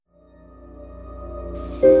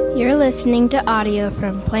You're listening to audio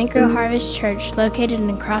from Plant Grow Harvest Church located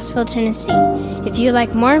in Crossville, Tennessee. If you'd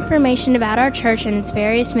like more information about our church and its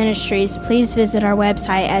various ministries, please visit our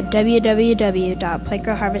website at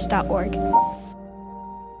www.plantgrowharvest.org.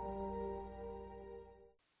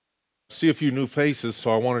 See a few new faces,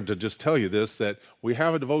 so I wanted to just tell you this, that we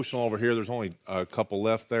have a devotional over here. There's only a couple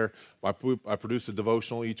left there. I produce a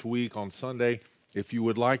devotional each week on Sunday. If you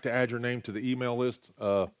would like to add your name to the email list,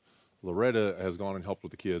 Loretta has gone and helped with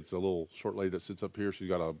the kids. The little short lady that sits up here, she's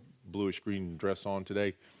got a bluish green dress on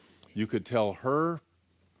today. You could tell her,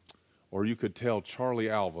 or you could tell Charlie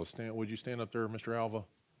Alva. Would you stand up there, Mr. Alva?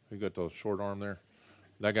 You got the short arm there?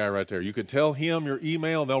 That guy right there. You could tell him your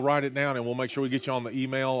email. They'll write it down, and we'll make sure we get you on the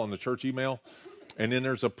email, on the church email. And then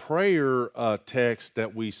there's a prayer text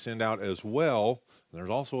that we send out as well. There's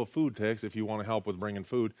also a food text if you want to help with bringing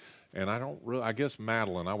food. And I guess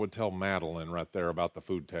Madeline, I would tell Madeline right there about the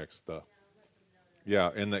food text.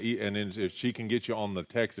 Yeah, and then if she can get you on the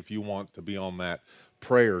text if you want to be on that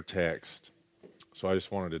prayer text. So I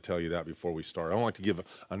just wanted to tell you that before we start. I don't like to give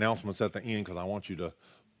announcements at the end because I want you to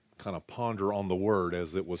kind of ponder on the word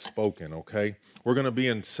as it was spoken, okay? We're going to be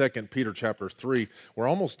in 2 Peter chapter 3. We're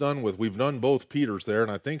almost done we've done both Peters there,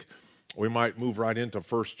 and I think we might move right into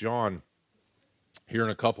 1 John here in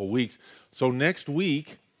a couple weeks. So next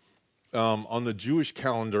week, on the Jewish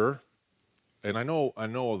calendar, and I know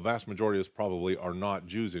a vast majority of us probably are not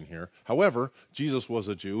Jews in here. However, Jesus was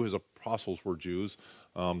a Jew. His apostles were Jews.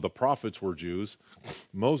 The prophets were Jews.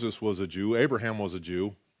 Moses was a Jew. Abraham was a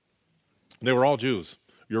Jew. They were all Jews.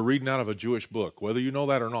 You're reading out of a Jewish book. Whether you know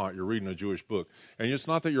that or not, you're reading a Jewish book. And it's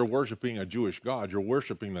not that you're worshiping a Jewish God. You're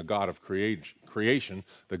worshiping the God of creation,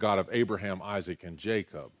 the God of Abraham, Isaac, and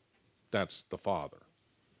Jacob. That's the Father.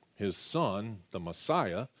 His Son, the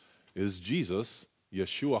Messiah, is Jesus.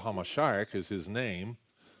 Yeshua HaMashiach is his name,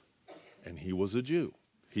 and he was a Jew.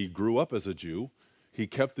 He grew up as a Jew. He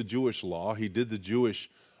kept the Jewish law. He did the Jewish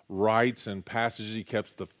rites and passages. He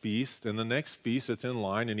kept the feast, and the next feast that's in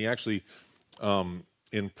line, and he actually,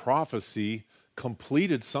 in prophecy,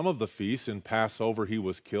 completed some of the feasts. In Passover, he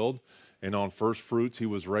was killed, and on first fruits, he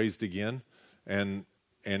was raised again, and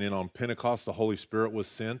on Pentecost, the Holy Spirit was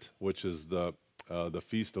sent, which is the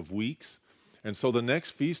Feast of Weeks. And so the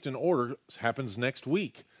next feast in order happens next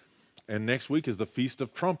week. And next week is the Feast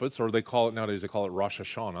of Trumpets, or nowadays they call it Rosh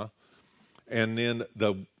Hashanah. And then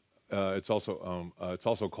it's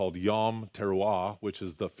also called Yom Teruah, which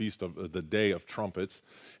is the feast of the Day of Trumpets.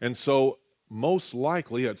 And so most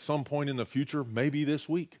likely at some point in the future, maybe this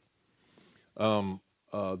week,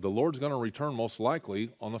 the Lord's going to return most likely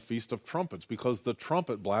on the Feast of Trumpets, because the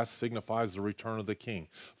trumpet blast signifies the return of the King.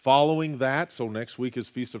 Following that, so next week is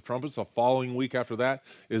Feast of Trumpets. The following week after that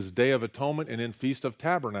is Day of Atonement, and then Feast of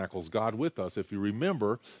Tabernacles, God with us. If you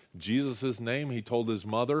remember Jesus' name, he told his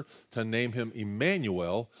mother to name him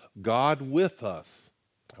Emmanuel, God with us.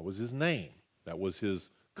 That was his name. That was his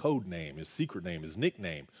code name, his secret name, his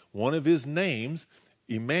nickname. One of his names,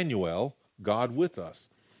 Emmanuel, God with us.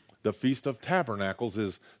 The Feast of Tabernacles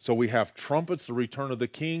is, so we have trumpets, the return of the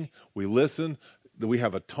King. We listen. We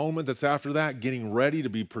have atonement that's after that, getting ready to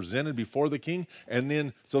be presented before the King. And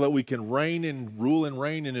then so that we can reign and rule and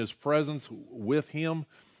reign in his presence with him,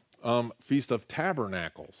 Feast of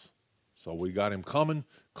Tabernacles. So we got him coming,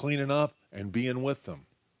 cleaning up, and being with them.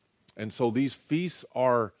 And so these feasts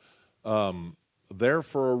are there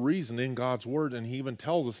for a reason in God's Word, and he even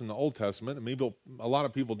tells us in the Old Testament, and maybe a lot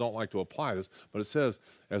of people don't like to apply this, but it says,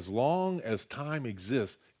 as long as time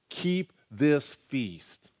exists, keep this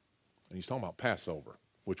feast. And he's talking about Passover,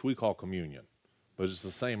 which we call communion, but it's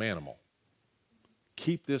the same animal.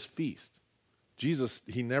 Keep this feast. Jesus,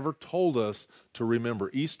 he never told us to remember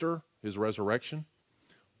Easter, his resurrection,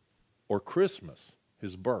 or Christmas,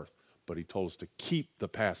 his birth, but he told us to keep the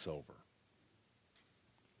Passover.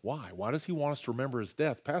 Why? Why does he want us to remember his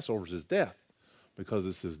death? Passover is his death, because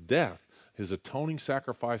it's his death, his atoning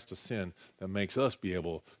sacrifice to sin, that makes us be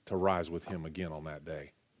able to rise with him again on that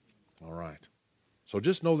day. All right. So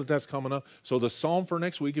just know that that's coming up. So the psalm for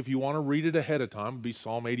next week, if you want to read it ahead of time, would be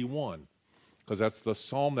Psalm 81, because that's the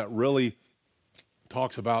psalm that really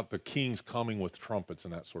talks about the kings coming with trumpets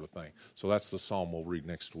and that sort of thing. So that's the psalm we'll read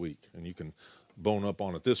next week, and you can bone up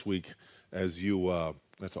on it this week as you...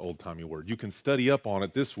 that's an old-timey word. You can study up on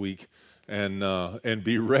it this week and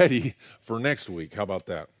be ready for next week. How about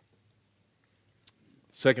that?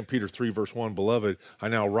 2 Peter 3, verse 1, Beloved, I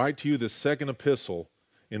now write to you this second epistle,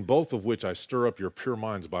 in both of which I stir up your pure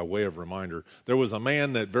minds by way of reminder. There was a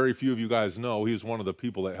man that very few of you guys know. He was one of the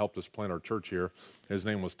people that helped us plant our church here. His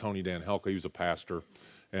name was Tony Dan Helka. He was a pastor.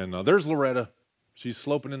 And there's Loretta. She's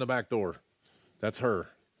sloping in the back door. That's her.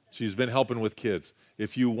 She's been helping with kids.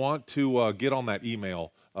 If you want to get on that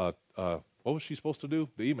email, what was she supposed to do?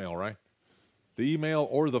 The email, right? The email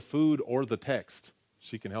or the food or the text.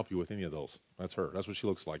 She can help you with any of those. That's her. That's what she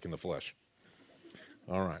looks like in the flesh.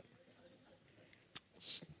 All right.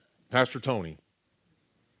 Pastor Tony,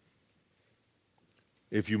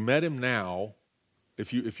 if you met him now,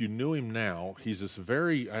 if you knew him now, he's this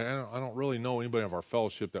very, I don't really know anybody of our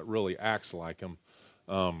fellowship that really acts like him.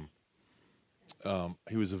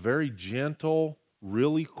 He was a very gentle,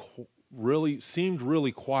 really seemed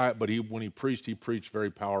really quiet, but when he preached very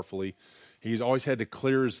powerfully. He's always had to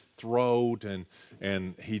clear his throat,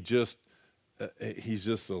 and he's just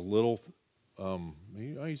a little.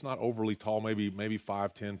 He's not overly tall, maybe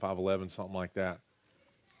 5'10", 5'11", something like that.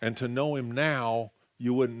 And to know him now,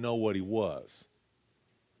 you wouldn't know what he was,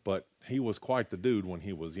 but he was quite the dude when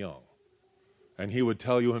he was young. And he would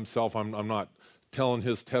tell you himself. I'm not telling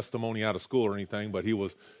his testimony out of school or anything, but he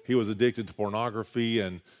was addicted to pornography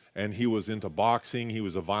and he was into boxing. He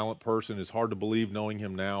was a violent person. It's hard to believe, knowing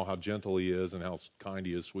him now, how gentle he is and how kind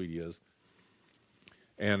he is, sweet he is.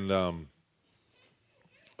 And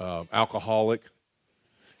alcoholic.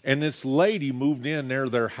 And this lady moved in near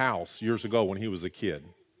their house years ago when he was a kid.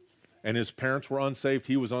 And his parents were unsaved.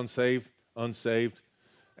 He was unsaved.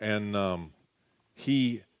 And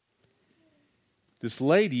this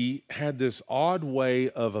lady had this odd way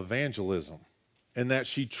of evangelism, in that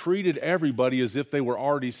she treated everybody as if they were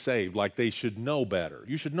already saved, like they should know better.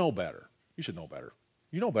 You should know better. You should know better.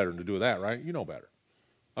 You know better than to do that, right? You know better.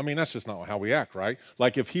 I mean, that's just not how we act, right?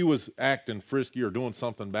 Like if he was acting frisky or doing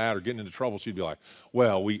something bad or getting into trouble, she'd be like,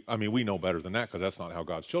 well, we know better than that, because that's not how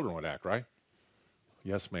God's children would act, right?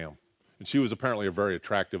 Yes, ma'am. And she was apparently a very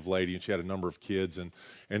attractive lady, and she had a number of kids,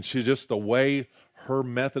 and she just, the way her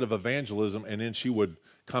method of evangelism, and then she would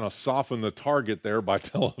kind of soften the target there by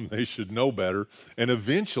telling them they should know better, and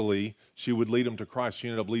eventually she would lead them to Christ. She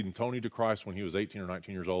ended up leading Tony to Christ when he was 18 or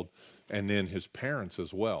 19 years old, and then his parents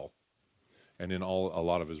as well. And then a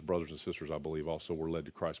lot of his brothers and sisters, I believe, also were led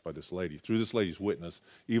to Christ by this lady, through this lady's witness,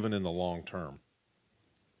 even in the long term.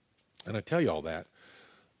 And I tell you all that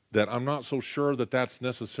I'm not so sure that that's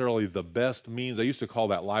necessarily the best means. I used to call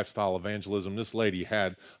that lifestyle evangelism. This lady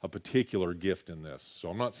had a particular gift in this. So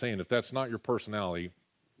I'm not saying if that's not your personality,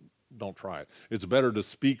 don't try it. It's better to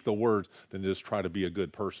speak the words than just try to be a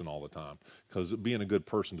good person all the time, because being a good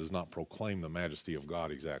person does not proclaim the majesty of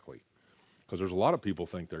God exactly. Because there's a lot of people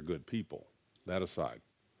think they're good people. That aside.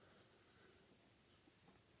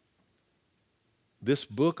 This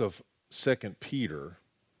book of 2 Peter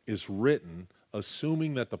is written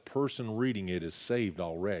assuming that the person reading it is saved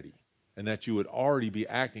already, and that you would already be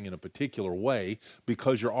acting in a particular way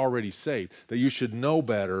because you're already saved, that you should know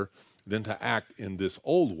better than to act in this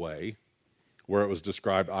old way, where it was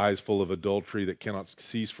described, eyes full of adultery that cannot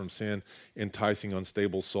cease from sin, enticing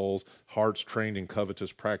unstable souls, hearts trained in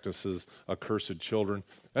covetous practices, accursed children.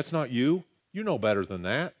 That's not you. You know better than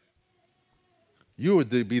that. You would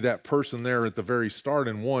be that person there at the very start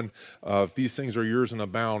in one, if these things are yours and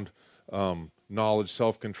abound, knowledge,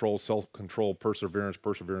 self-control, perseverance,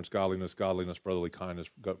 godliness, brotherly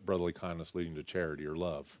kindness leading to charity or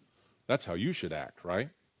love. That's how you should act, right?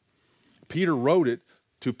 Peter wrote it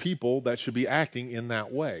to people that should be acting in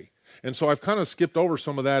that way. And so I've kind of skipped over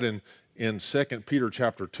some of that in 2 Peter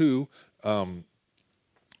chapter 2,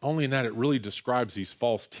 only in that it really describes these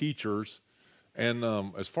false teachers. And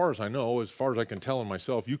as far as I know, as far as I can tell in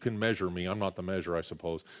myself, you can measure me. I'm not the measure, I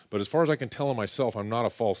suppose. But as far as I can tell in myself, I'm not a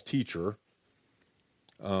false teacher.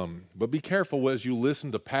 But be careful as you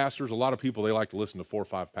listen to pastors. A lot of people, they like to listen to 4 or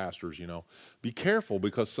 5 pastors, you know. Be careful,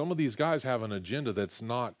 because some of these guys have an agenda that's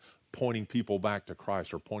not pointing people back to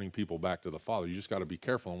Christ or pointing people back to the Father. You just got to be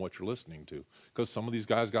careful on what you're listening to, because some of these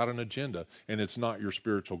guys got an agenda, and it's not your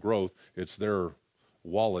spiritual growth, it's their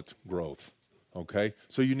wallet growth, okay?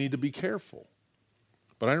 So you need to be careful.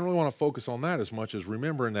 But I don't really want to focus on that as much as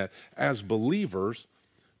remembering that as believers,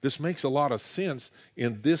 this makes a lot of sense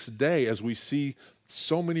in this day as we see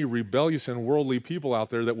so many rebellious and worldly people out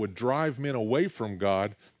there that would drive men away from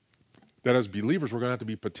God, that as believers we're going to have to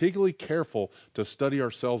be particularly careful to study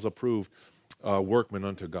ourselves approved workmen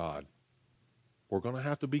unto God. We're going to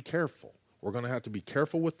have to be careful. We're going to have to be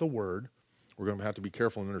careful with the Word. We're going to have to be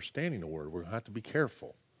careful in understanding the Word. We're going to have to be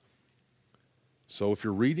careful. So if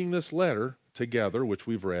you're reading this letter together, which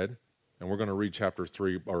we've read, and we're going to read chapter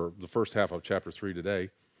 3, or the first half of chapter 3 today,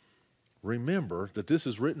 remember that this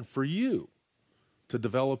is written for you, to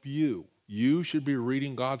develop you. You should be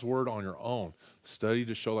reading God's Word on your own. Study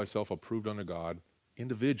to show thyself approved unto God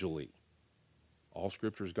individually. All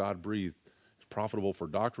Scripture is God-breathed, profitable for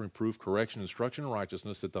doctrine, reproof, correction, instruction, and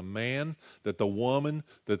righteousness, that the man, that the woman,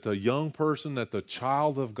 that the young person, that the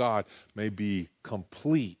child of God may be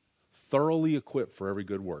complete, thoroughly equipped for every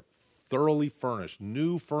good work, thoroughly furnished,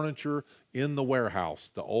 new furniture in the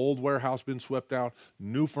warehouse. The old warehouse been swept out,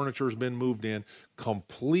 new furniture has been moved in,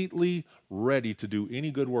 completely ready to do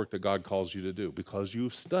any good work that God calls you to do because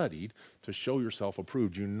you've studied to show yourself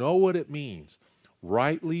approved. You know what it means.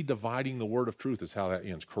 Rightly dividing the word of truth is how that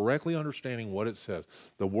ends. Correctly understanding what it says.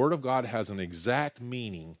 The word of God has an exact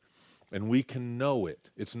meaning, and we can know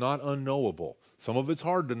it. It's not unknowable. Some of it's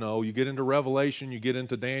hard to know. You get into Revelation, you get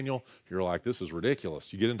into Daniel, you're like, this is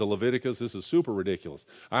ridiculous. You get into Leviticus, this is super ridiculous.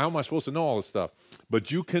 How am I supposed to know all this stuff?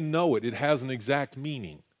 But you can know it. It has an exact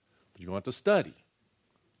meaning. But you're going to have to study.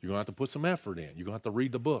 You're going to have to put some effort in. You're going to have to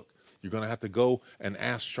read the book. You're going to have to go and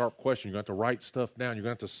ask sharp questions. You're going to have to write stuff down. You're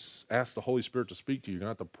going to have to ask the Holy Spirit to speak to you. You're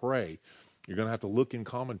going to have to pray. You're going to have to look in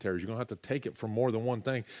commentaries. You're going to have to take it from more than one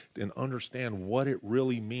thing and understand what it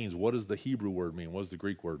really means. What does the Hebrew word mean? What does the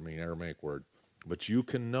Greek word mean, Aramaic word? But you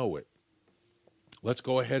can know it. Let's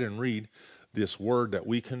go ahead and read this word that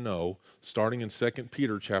we can know, starting in 2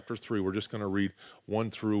 Peter chapter 3. We're just going to read 1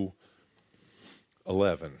 through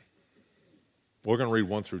 11. We're going to read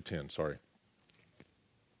 1 through 10, sorry.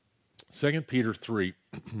 2 Peter 3,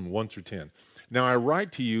 1 through 10. Now I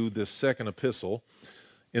write to you this second epistle,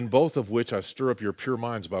 in both of which I stir up your pure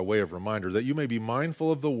minds by way of reminder, that you may be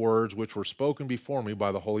mindful of the words which were spoken before me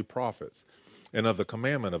by the holy prophets, and of the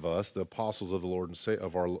commandment of us, the apostles of the Lord and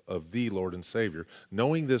of the Lord and Savior,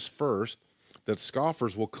 knowing this first, that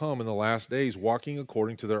scoffers will come in the last days, walking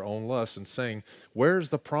according to their own lusts, and saying, where is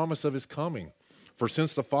the promise of his coming? For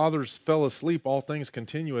since the fathers fell asleep, all things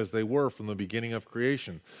continue as they were from the beginning of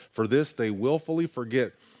creation. For this they willfully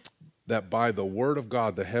forget that by the word of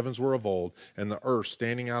God the heavens were of old, and the earth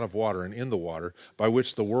standing out of water and in the water, by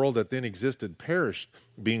which the world that then existed perished,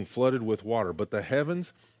 being flooded with water. But the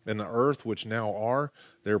heavens and the earth which now are,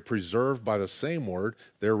 they're preserved by the same word.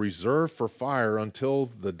 They're reserved for fire until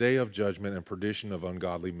the day of judgment and perdition of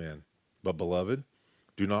ungodly men. But beloved,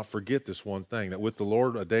 do not forget this one thing, that with the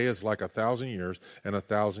Lord a day is like 1,000 years, and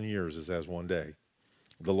 1,000 years is as one day.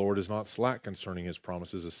 The Lord is not slack concerning his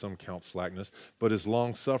promises, as some count slackness, but is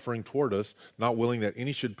long-suffering toward us, not willing that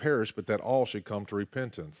any should perish, but that all should come to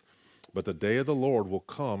repentance. But the day of the Lord will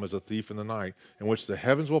come as a thief in the night, in which the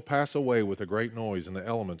heavens will pass away with a great noise, and the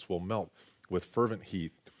elements will melt with fervent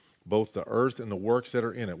heat. Both the earth and the works that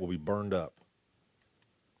are in it will be burned up.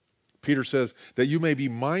 Peter says, that you may be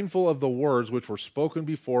mindful of the words which were spoken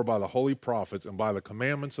before by the holy prophets and by the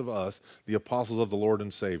commandments of us, the apostles of the Lord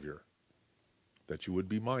and Savior. That you would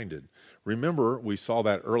be minded. Remember, we saw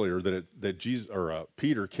that earlier, that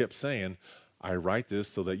Peter kept saying, I write this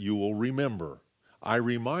so that you will remember. I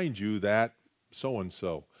remind you that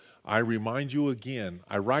so-and-so. I remind you again,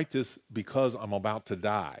 I write this because I'm about to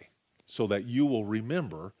die, so that you will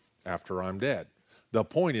remember after I'm dead. The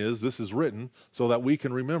point is, this is written so that we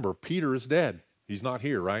can remember. Peter is dead. He's not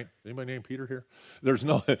here, right? Anybody named Peter here?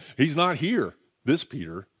 He's not here. This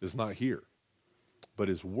Peter is not here. But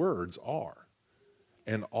his words are.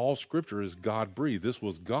 And all scripture is God-breathed. This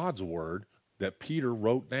was God's word that Peter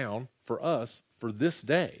wrote down for us for this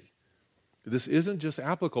day. This isn't just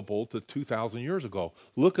applicable to 2,000 years ago.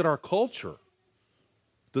 Look at our culture.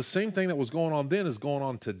 The same thing that was going on then is going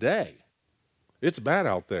on today. It's bad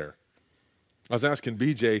out there. I was asking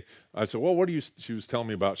BJ, I said, well, she was telling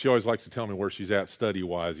me about, she always likes to tell me where she's at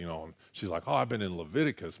study-wise, and she's like, oh, I've been in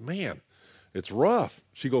Leviticus. Man, it's rough.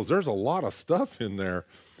 She goes, there's a lot of stuff in there.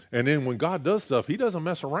 And then when God does stuff, he doesn't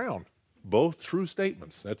mess around. Both true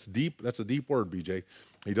statements. That's deep. That's a deep word, BJ.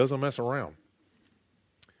 He doesn't mess around.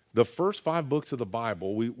 The first 5 books of the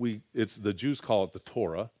Bible, it's the Jews call it the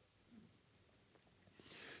Torah.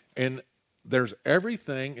 And there's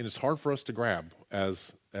everything, and it's hard for us to grab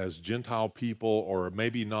as Gentile people, or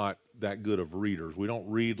maybe not that good of readers. We don't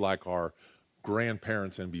read like our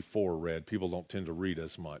grandparents and before read. People don't tend to read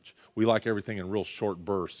as much. We like everything in real short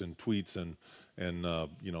bursts and tweets and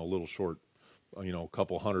little short, a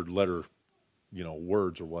couple hundred letter,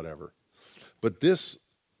 words or whatever. But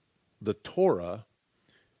the Torah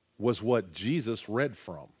was what Jesus read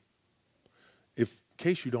from. In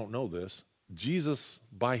case you don't know this, Jesus,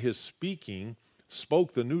 by his speaking,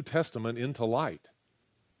 spoke the New Testament into light.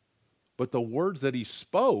 But the words that he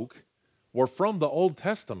spoke were from the Old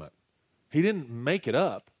Testament. He didn't make it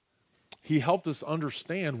up. He helped us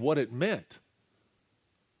understand what it meant.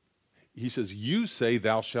 He says, you say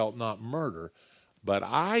thou shalt not murder, but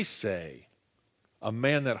I say a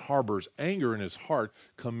man that harbors anger in his heart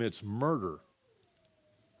commits murder.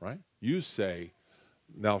 Right? You say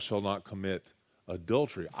thou shalt not commit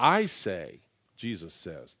adultery. I say Jesus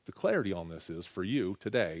says. The clarity on this is, for you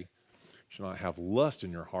today, you should not have lust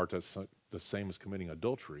in your heart that's the same as committing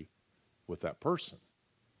adultery with that person,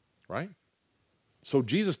 right? So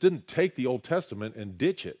Jesus didn't take the Old Testament and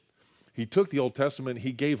ditch it. He took the Old Testament,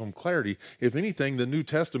 he gave them clarity. If anything, the New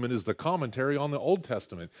Testament is the commentary on the Old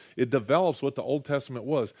Testament. It develops what the Old Testament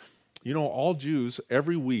was. You know, all Jews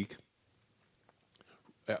every week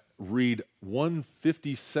read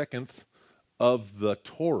 1/52nd of the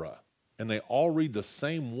Torah, and they all read the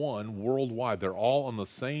same one worldwide. They're all on the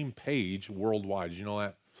same page worldwide. Did you know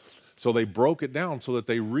that? So they broke it down so that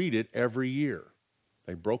they read it every year.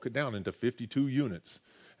 They broke it down into 52 units.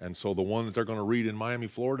 And so the one that they're going to read in Miami,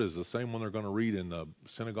 Florida is the same one they're going to read in the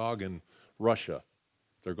synagogue in Russia.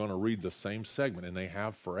 They're going to read the same segment, and they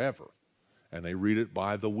have forever. And they read it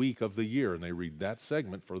by the week of the year, and they read that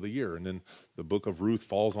segment for the year. And then the book of Ruth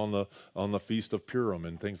falls on the Feast of Purim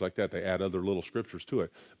and things like that. They add other little scriptures to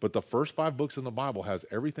it. But the first 5 books in the Bible has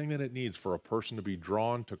everything that it needs for a person to be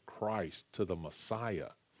drawn to Christ, to the Messiah.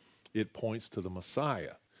 It points to the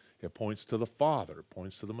Messiah. It points to the Father. It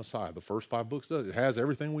points to the Messiah. The first 5 books does. It has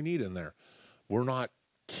everything we need in there. We're not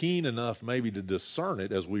keen enough maybe to discern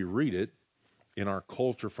it as we read it in our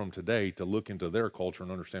culture from today to look into their culture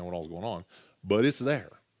and understand what all's going on. But it's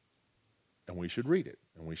there. And we should read it.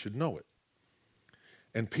 And we should know it.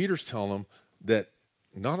 And Peter's telling them that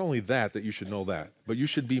not only that you should know that, but you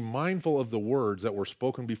should be mindful of the words that were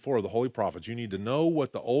spoken before the holy prophets. You need to know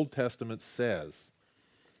what the Old Testament says.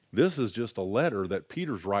 This is just a letter that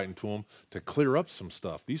Peter's writing to them to clear up some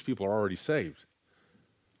stuff. These people are already saved.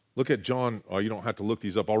 Look at John. Oh, you don't have to look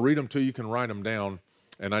these up. I'll read them to you. You can write them down.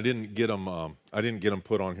 And I didn't get them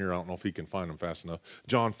put on here. I don't know if he can find them fast enough.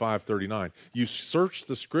 John 5:39. You search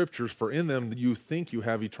the scriptures, for in them you think you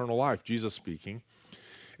have eternal life. Jesus speaking.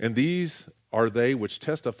 And these are they which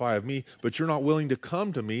testify of me, but you're not willing to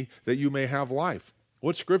come to me that you may have life.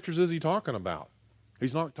 What scriptures is he talking about?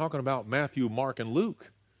 He's not talking about Matthew, Mark, and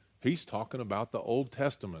Luke. He's talking about the Old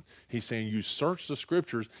Testament. He's saying you search the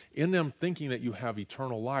scriptures in them thinking that you have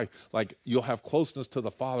eternal life, like you'll have closeness to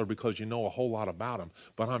the Father because you know a whole lot about him.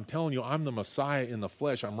 But I'm telling you, I'm the Messiah in the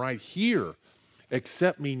flesh. I'm right here.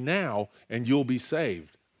 Accept me now and you'll be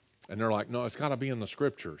saved. And they're like, no, it's got to be in the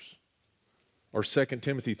scriptures. Or 2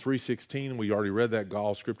 Timothy 3:16, we already read that,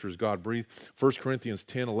 all scripture is God-breathed. 1 Corinthians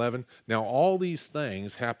 10:11. Now all these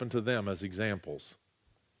things happened to them as examples.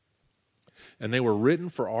 And they were written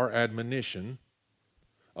for our admonition,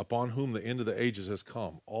 upon whom the end of the ages has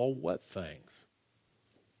come. All what things?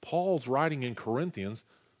 Paul's writing in Corinthians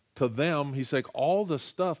to them. He's like, all the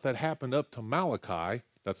stuff that happened up to Malachi,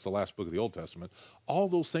 that's the last book of the Old Testament, all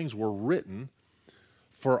those things were written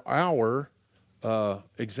for our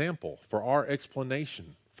example, for our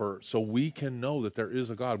explanation, so we can know that there is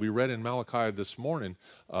a God. We read in Malachi this morning,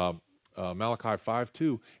 Malachi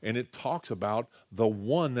 5:2, and it talks about the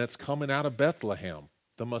one that's coming out of Bethlehem.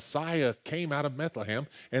 The Messiah came out of Bethlehem,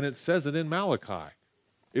 and it says it in Malachi.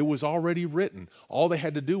 It was already written. All they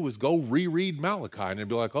had to do was go reread Malachi, and they'd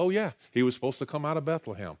be like, oh yeah, he was supposed to come out of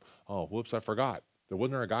Bethlehem. Oh, whoops, I forgot.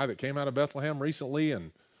 Wasn't there a guy that came out of Bethlehem recently,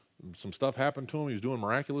 and some stuff happened to him? He was doing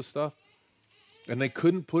miraculous stuff. And they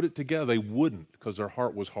couldn't put it together. They wouldn't, because their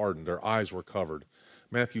heart was hardened. Their eyes were covered.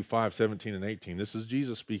 Matthew 5:17 and 18. This is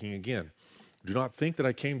Jesus speaking again. Do not think that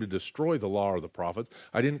I came to destroy the law or the prophets.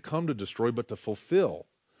 I didn't come to destroy, but to fulfill.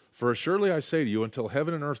 For assuredly I say to you, until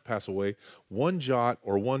heaven and earth pass away, one jot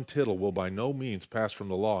or one tittle will by no means pass from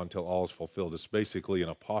the law until all is fulfilled. It's basically an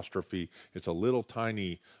apostrophe. It's a little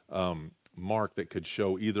tiny mark that could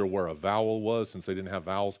show either where a vowel was, since they didn't have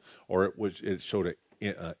vowels, or it showed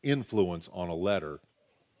an influence on a letter.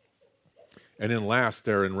 And then last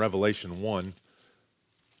there in Revelation 1,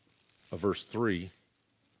 verse 3,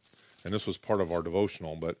 and this was part of our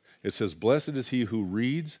devotional, but it says, blessed is he who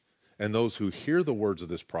reads and those who hear the words of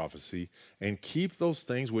this prophecy and keep those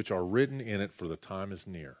things which are written in it, for the time is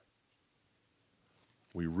near.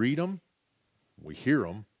 We read them, we hear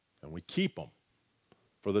them, and we keep them,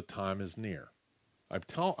 for the time is near.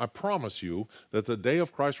 I promise you that the day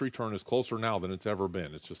of Christ's return is closer now than it's ever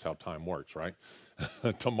been. It's just how time works, right?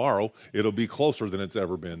 Tomorrow, it'll be closer than it's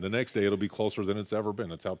ever been. The next day, it'll be closer than it's ever been.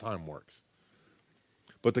 That's how time works.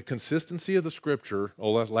 But the consistency of the scripture,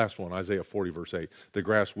 last one, Isaiah 40, verse 8. The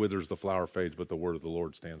grass withers, the flower fades, but the word of the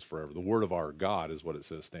Lord stands forever. The word of our God is what it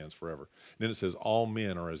says, stands forever. And then it says, all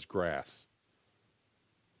men are as grass.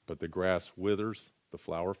 But the grass withers, the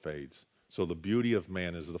flower fades. So the beauty of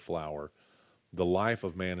man is the flower. The life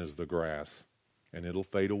of man is the grass, and it'll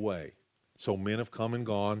fade away. So men have come and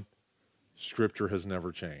gone. Scripture has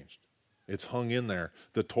never changed. It's hung in there.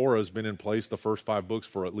 The Torah has been in place, the first 5 books,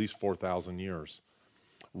 for at least 4,000 years.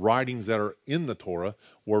 writings that are in the Torah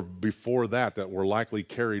were before that were likely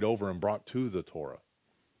carried over and brought to the Torah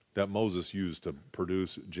that Moses used to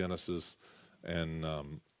produce Genesis and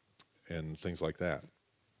things like that.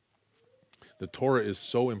 The Torah is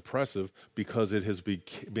so impressive because it has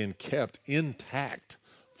been kept intact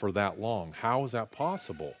for that long. How is that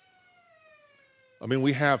possible? I mean,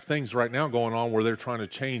 we have things right now going on where they're trying to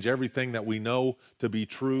change everything that we know to be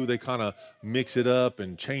true. They kind of mix it up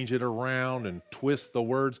and change it around and twist the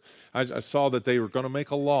words. I saw that they were going to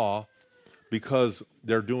make a law because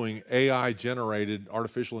they're doing AI-generated,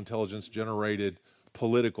 artificial intelligence-generated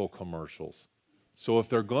political commercials. So if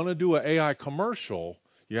they're going to do an AI commercial,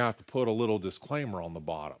 you have to put a little disclaimer on the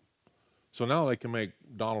bottom. So now they can make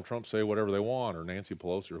Donald Trump say whatever they want, or Nancy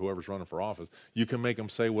Pelosi, or whoever's running for office. You can make them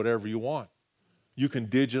say whatever you want. You can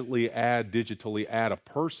digitally add a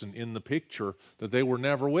person in the picture that they were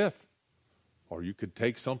never with. Or you could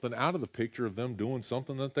take something out of the picture of them doing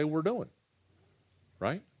something that they were doing.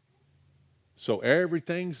 Right? So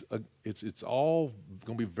everything's, it's all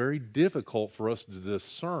going to be very difficult for us to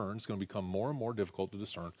discern. It's going to become more and more difficult to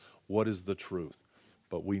discern what is the truth.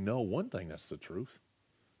 But we know one thing that's the truth,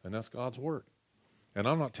 and that's God's Word. And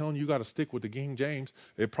I'm not telling you got to stick with the King James.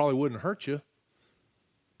 It probably wouldn't hurt you.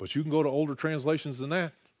 But you can go to older translations than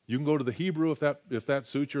that. You can go to the Hebrew if that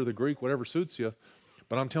suits you, or the Greek, whatever suits you.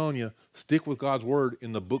 But I'm telling you, stick with God's Word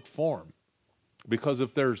in the book form. Because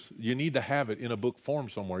you need to have it in a book form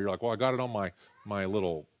somewhere. You're like, well, I got it on my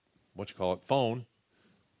little, phone.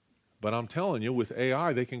 But I'm telling you, with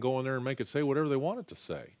AI, they can go in there and make it say whatever they want it to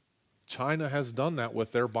say. China has done that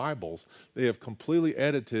with their Bibles. They have completely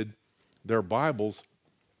edited their Bibles,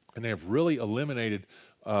 and they have really eliminated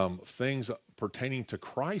things pertaining to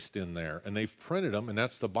Christ in there, and they've printed them, and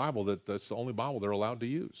that's the Bible that's the only Bible they're allowed to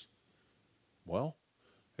use. Well,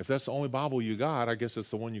 if that's the only Bible you got, I guess it's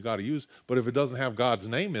the one you got to use. But if it doesn't have God's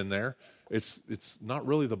name in there, it's not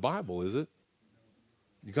really the Bible, is it?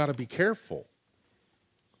 You got to be careful.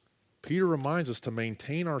 Peter reminds us to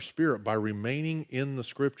maintain our spirit by remaining in the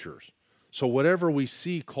Scriptures. So whatever we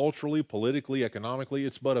see culturally, politically, economically,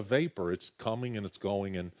 it's but a vapor. It's coming and it's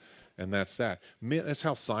going, and that's that. That's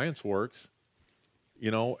how science works.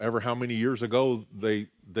 Ever how many years ago they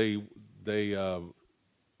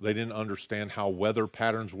didn't understand how weather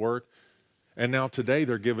patterns work, and now today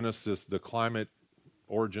they're giving us the climate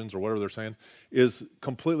origins, or whatever they're saying, is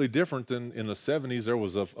completely different than in the 70s. There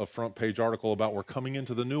was a front page article about we're coming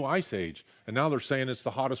into the new ice age, and now they're saying it's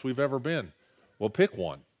the hottest we've ever been. Well, pick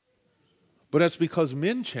one. But that's because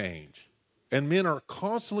men change. And men are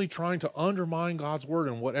constantly trying to undermine God's Word,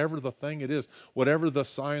 and whatever the thing it is, whatever the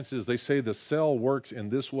science is. They say the cell works in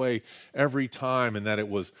this way every time, and that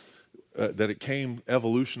it came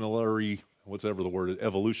evolutionary, whatever the word is,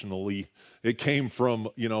 evolutionally. It came from,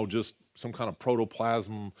 just some kind of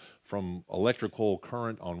protoplasm from electrical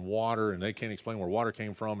current on water, and they can't explain where water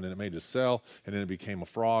came from, and then it made a cell, and then it became a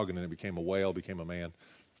frog, and then it became a whale, became a man.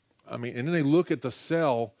 I mean, and then they look at the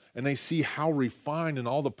cell, and they see how refined and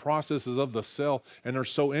all the processes of the cell, and they're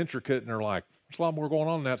so intricate, and they're like, there's a lot more going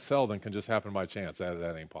on in that cell than can just happen by chance.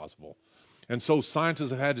 That ain't possible. And so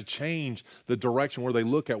scientists have had to change the direction where they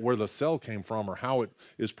look at where the cell came from, or how it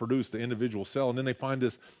is produced, the individual cell. And then they find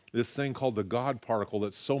this thing called the God particle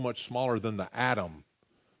that's so much smaller than the atom.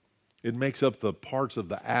 It makes up the parts of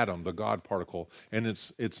the atom, the God particle. And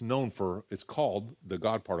it's called the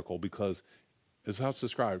God particle because, as how it's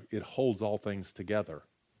described, it holds all things together.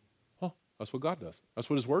 Oh, that's what God does. That's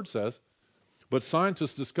what His Word says. But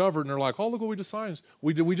scientists discovered, and they're like, oh, look what we just science.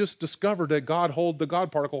 We just discovered that the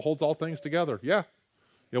God particle holds all things together. Yeah,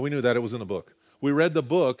 we knew that. It was in the book. We read the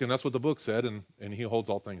book, and that's what the book said, and He holds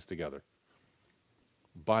all things together.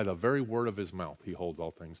 By the very word of His mouth, He holds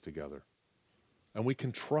all things together. And we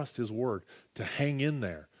can trust His Word to hang in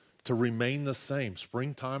there, to remain the same,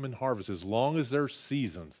 springtime and harvest, as long as there's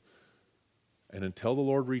seasons. And until the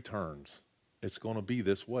Lord returns, it's going to be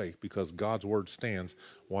this way, because God's Word stands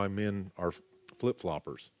while men are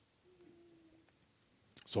flip-floppers.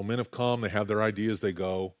 So men have come, they have their ideas, they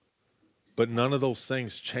go. But none of those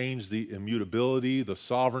things change the immutability, the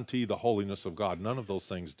sovereignty, the holiness of God. None of those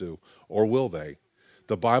things do, or will they?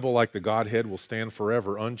 The Bible, like the Godhead, will stand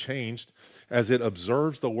forever unchanged as it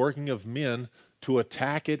observes the working of men to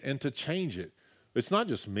attack it and to change it. It's not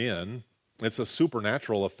just men. It's a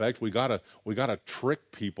supernatural effect. We gotta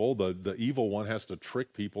trick people. The evil one has to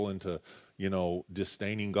trick people into,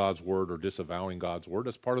 disdaining God's Word or disavowing God's Word.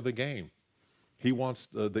 That's part of the game. He wants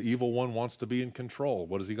the evil one wants to be in control.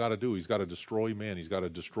 What does he got to do? He's got to destroy men. He's got to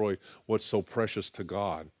destroy what's so precious to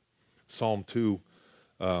God. Psalm 2.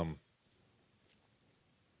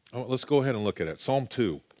 Let's go ahead and look at it. Psalm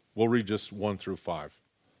 2. We'll read just 1 through 5.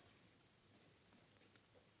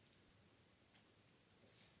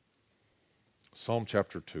 Psalm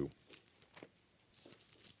chapter 2.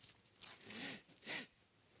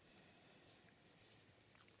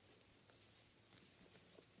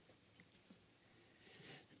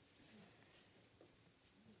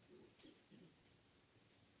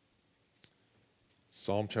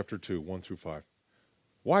 Psalm chapter 2, 1 through 5.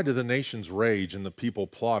 Why do the nations rage and the people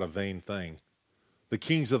plot a vain thing? The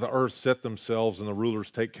kings of the earth set themselves, and the rulers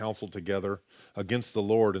take counsel together against the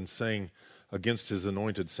Lord and saying against his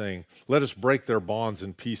anointed, saying, let us break their bonds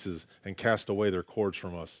in pieces and cast away their cords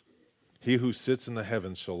from us. He who sits in the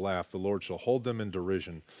heavens shall laugh. The Lord shall hold them in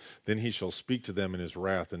derision. Then he shall speak to them in his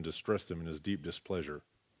wrath and distress them in his deep displeasure.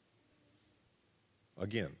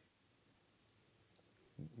 Again,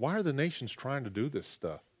 why are the nations trying to do this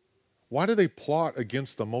stuff? Why do they plot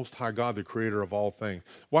against the Most High God, the creator of all things?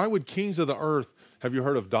 Why would kings of the earth, have you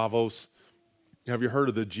heard of Davos? Have you heard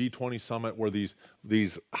of the G20 summit where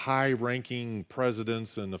these high-ranking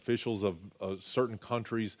presidents and officials of certain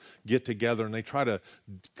countries get together and they try to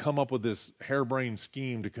come up with this harebrained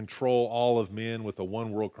scheme to control all of men with a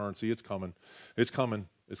one world currency? It's coming. It's coming.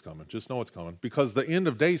 It's coming. Just know it's coming. Because the end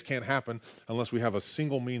of days can't happen unless we have a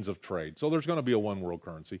single means of trade. So there's going to be a one world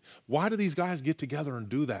currency. Why do these guys get together and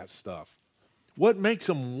do that stuff? What makes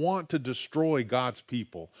them want to destroy God's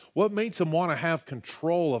people? What makes them want to have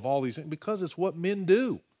control of all these things? Because it's what men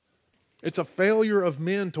do. It's a failure of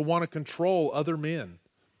men to want to control other men.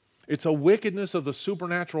 It's a wickedness of the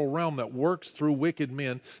supernatural realm that works through wicked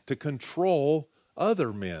men to control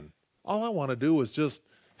other men. All I want to do is just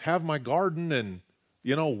have my garden and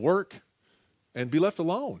work and be left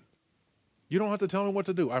alone. You don't have to tell me what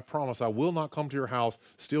to do. I promise I will not come to your house,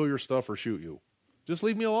 steal your stuff, or shoot you. Just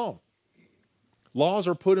leave me alone. Laws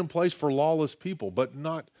are put in place for lawless people, but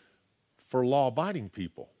not for law-abiding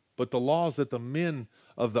people. But the laws that the men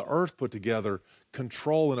of the earth put together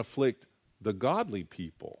control and afflict the godly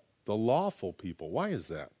people, the lawful people. Why is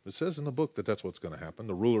that? It says in the book that that's what's going to happen.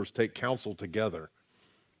 The rulers take counsel together.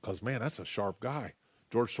 Because, man, that's a sharp guy.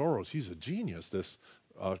 George Soros, he's a genius. This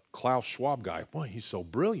Klaus Schwab guy, boy, he's so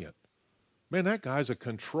brilliant. Man, that guy's a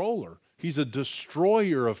controller. He's a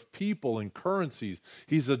destroyer of people and currencies.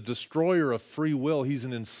 He's a destroyer of free will. He's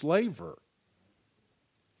an enslaver.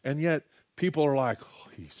 And yet, people are like, oh,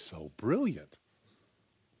 he's so brilliant.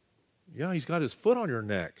 Yeah, he's got his foot on your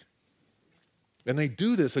neck. And they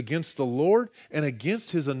do this against the Lord and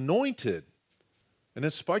against his anointed. And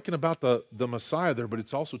it's speaking about the Messiah there, but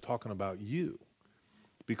it's also talking about you.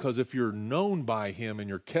 Because if you're known by him and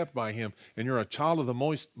you're kept by him and you're a child of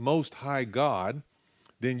the most high God,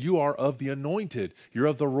 then you are of the anointed. You're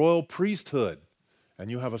of the royal priesthood.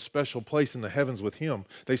 And you have a special place in the heavens with him.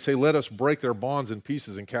 They say, let us break their bonds in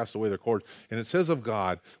pieces and cast away their cords. And it says of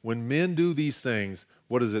God, when men do these things,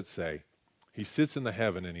 what does it say? He sits in the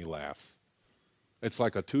heaven and he laughs. It's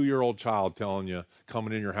like a 2-year-old child telling you,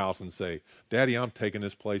 coming in your house and say, Daddy, I'm taking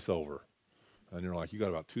this place over. And you're like, you got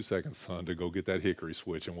about 2 seconds, son, to go get that hickory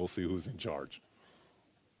switch and we'll see who's in charge.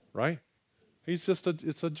 Right? It's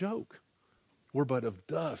a joke. We're but of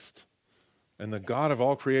dust. And the God of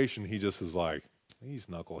all creation, he just is like, these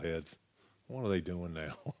knuckleheads, what are they doing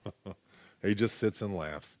now? He just sits and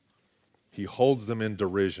laughs. He holds them in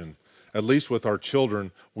derision. At least with our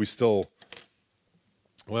children, we still,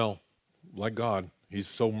 like God, he's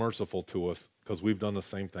so merciful to us because we've done the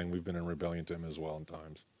same thing. We've been in rebellion to him as well in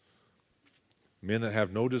times. Men that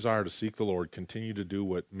have no desire to seek the Lord continue to do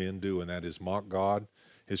what men do, and that is mock God,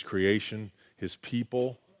 his creation, his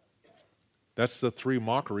people. That's the 3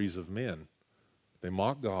 mockeries of men. They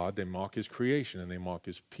mock God, they mock his creation, and they mock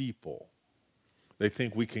his people. They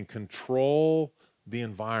think we can control the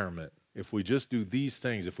environment. If we just do these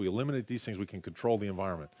things, if we eliminate these things, we can control the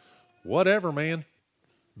environment. Whatever, man.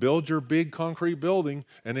 Build your big concrete building,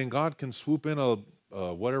 and then God can swoop in a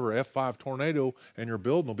whatever F5 tornado, and your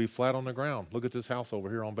building will be flat on the ground. Look at this house over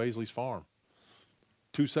here on Baisley's farm.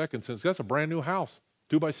 2 seconds since that's a brand new house,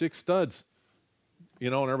 2x6 studs.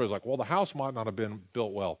 And everybody's like, well, the house might not have been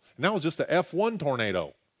built well. And that was just the F1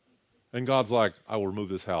 tornado. And God's like, I will remove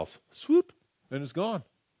this house. Swoop, and it's gone.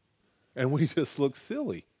 And we just look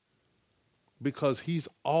silly because he's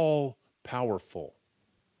all powerful.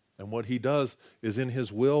 And what he does is in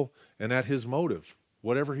his will and at his motive,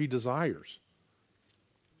 whatever he desires.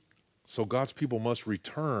 So God's people must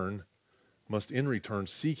in return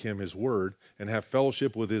seek him, his word, and have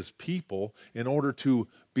fellowship with his people in order to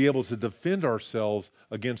be able to defend ourselves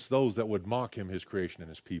against those that would mock him, his creation, and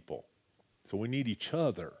his people. So we need each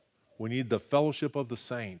other. We need the fellowship of the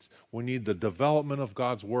saints. We need the development of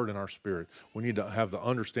God's word in our spirit. We need to have the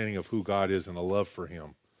understanding of who God is and a love for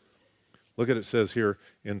him. Look at it says here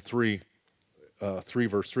in 3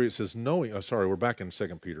 verse 3, it says, we're back in 2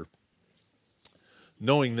 Peter.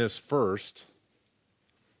 knowing this first,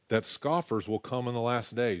 that scoffers will come in the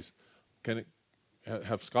last days.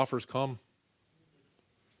 Have scoffers come?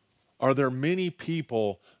 Are there many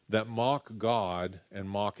people that mock God and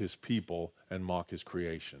mock his people and mock his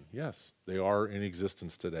creation? Yes, they are in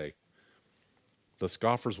existence today. The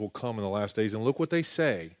scoffers will come in the last days, and look what they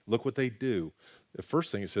say. Look what they do. The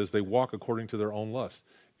first thing it says, they walk according to their own lust.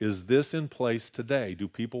 Is this in place today? Do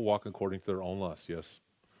people walk according to their own lust? Yes.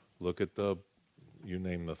 Look at you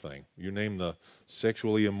name the thing. You name the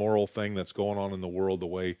sexually immoral thing that's going on in the world, the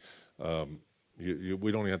way,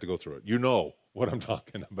 we don't even have to go through it. You know what I'm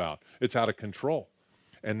talking about. It's out of control.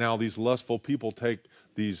 And now these lustful people take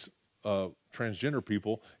these transgender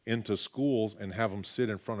people into schools and have them sit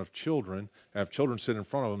in front of children, have children sit in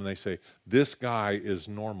front of them, and they say, this guy is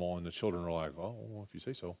normal. And the children are like, oh, well, if you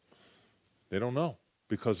say so. They don't know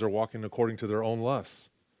because they're walking according to their own lusts.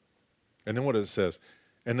 And then what it says,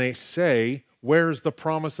 and they say, where's the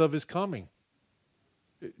promise of his coming?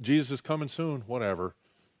 Jesus is coming soon, whatever.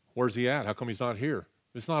 Where's he at? How come he's not here?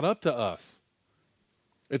 It's not up to us.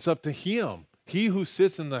 It's up to him. He who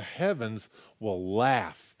sits in the heavens will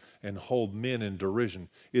laugh and hold men in derision.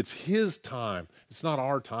 It's his time. It's not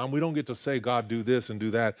our time. We don't get to say, God, do this and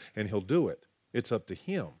do that, and he'll do it. It's up to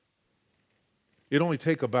him. It only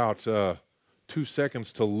take about 2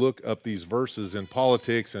 seconds to look up these verses in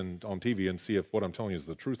politics and on TV and see if what I'm telling you is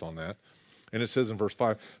the truth on that. And it says in verse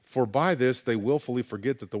 5, for by this they willfully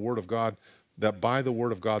forget that by the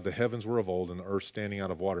word of God the heavens were of old, and the earth standing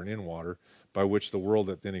out of water and in water, by which the world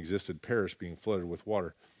that then existed perished, being flooded with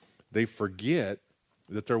water. They forget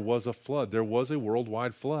that there was a flood. There was a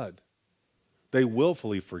worldwide flood. They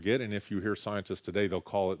willfully forget, and if you hear scientists today, they'll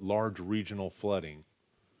call it large regional flooding.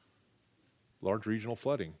 Large regional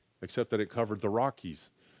flooding, except that it covered the Rockies.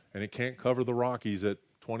 And it can't cover the Rockies at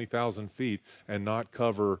 20,000 feet and not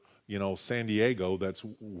cover, San Diego that's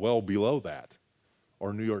well below that.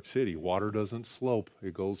 Or New York City. Water doesn't slope.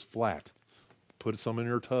 It goes flat. Put some in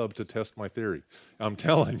your tub to test my theory. I'm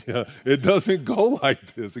telling you, it doesn't go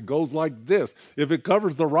like this. It goes like this. If it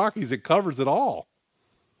covers the Rockies, it covers it all.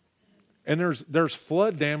 And there's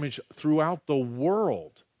flood damage throughout the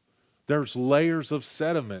world. There's layers of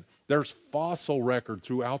sediment. There's fossil record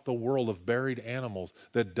throughout the world of buried animals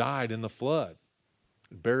that died in the flood.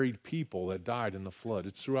 Buried people that died in the flood.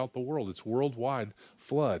 It's throughout the world. It's worldwide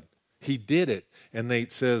flood. He did it. And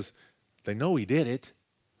it says, they know he did it,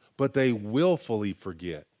 but they willfully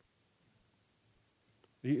forget.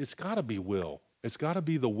 It's got to be will. It's got to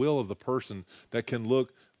be the will of the person that can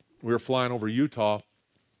look. We were flying over Utah.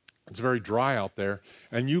 It's very dry out there.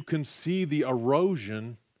 And you can see the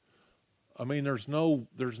erosion. I mean, there's no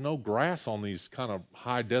grass on these kind of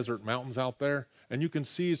high desert mountains out there. And you can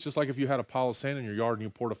see it's just like if you had a pile of sand in your yard and you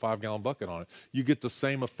poured a 5-gallon bucket on it. You get the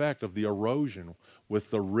same effect of the erosion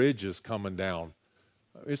with the ridges coming down.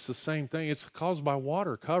 It's the same thing. It's caused by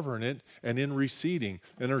water covering it and then receding.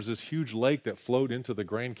 And there's this huge lake that flowed into the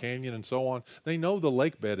Grand Canyon and so on. They know the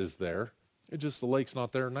lake bed is there. It's just the lake's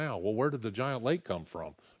not there now. Well, where did the giant lake come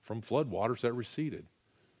from? From floodwaters that receded.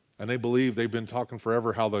 And they believe, they've been talking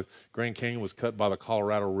forever how the Grand Canyon was cut by the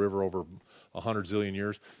Colorado River over 100 zillion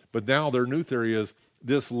years. But now their new theory is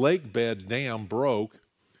this lake bed dam broke,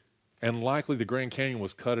 and likely the Grand Canyon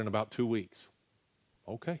was cut in about 2 weeks.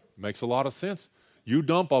 Okay, makes a lot of sense. You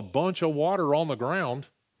dump a bunch of water on the ground,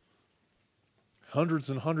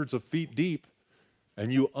 hundreds and hundreds of feet deep,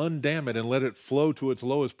 and you undam it and let it flow to its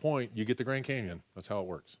lowest point, you get the Grand Canyon. That's how it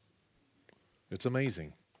works. It's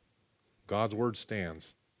amazing. God's word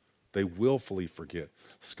stands. They willfully forget.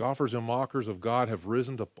 Scoffers and mockers of God have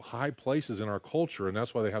risen to high places in our culture, and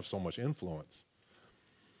that's why they have so much influence.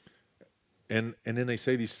 And then they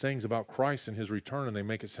say these things about Christ and his return, and they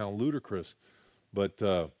make it sound ludicrous. But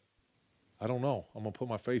I don't know. I'm going to put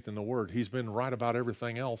my faith in the word. He's been right about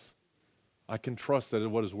everything else. I can trust that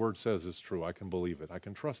what his word says is true. I can believe it. I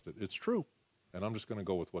can trust it. It's true. And I'm just going to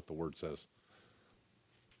go with what the word says.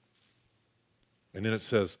 And then it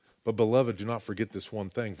says, but beloved, do not forget this one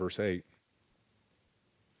thing, verse 8.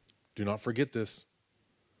 Do not forget this.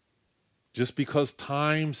 Just because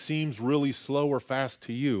time seems really slow or fast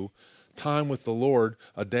to you, time with the Lord,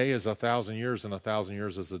 a day is 1,000 years, and 1,000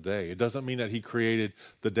 years is a day. It doesn't mean that he created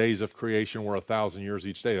the days of creation were 1,000 years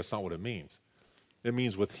each day. That's not what it means. It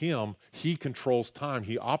means with him, he controls time.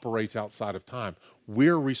 He operates outside of time.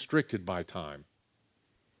 We're restricted by time.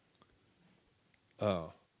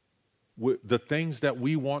 The things that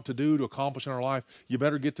we want to do to accomplish in our life, you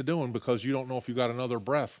better get to doing because you don't know if you got another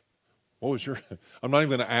breath. What was your... I'm not even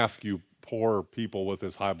going to ask you poor people with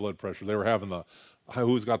this high blood pressure. They were having the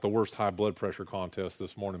Who's got the worst high blood pressure contest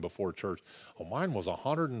this morning before church? Oh, mine was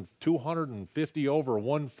 250 over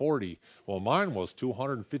 140. Well, mine was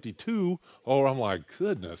 252. Oh, I'm like,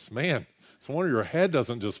 goodness, man. So wonder your head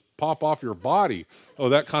doesn't just pop off your body. Oh,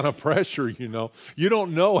 that kind of pressure, you know. You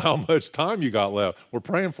don't know how much time you got left. We're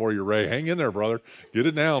praying for you, Ray. Hang in there, brother. Get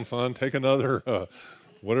it down, son. Take another,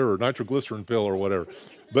 whatever, nitroglycerin pill or whatever.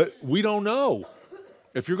 But we don't know.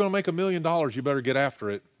 If you're going to make $1 million, you better get after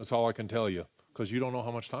it. That's all I can tell you, because you don't know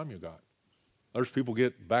how much time you got. There's people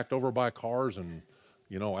get backed over by cars and,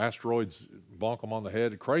 you know, asteroids bonk them on the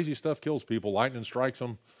head. Crazy stuff kills people. Lightning strikes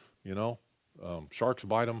them, you know. Sharks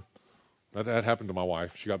bite them. That happened to my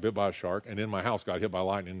wife. She got bit by a shark, and in my house got hit by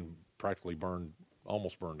lightning, practically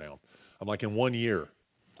almost burned down. I'm like, in 1 year,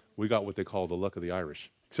 we got what they call the luck of the Irish.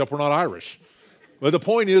 Except we're not Irish. But the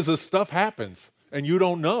point is, this stuff happens, and you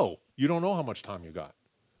don't know. You don't know how much time you got.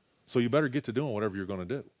 So you better get to doing whatever you're going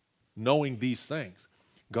to do, knowing these things.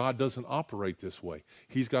 God doesn't operate this way.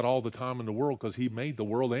 He's got all the time in the world because he made the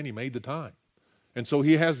world and he made the time. And so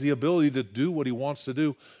he has the ability to do what he wants to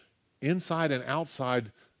do inside and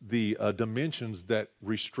outside the dimensions that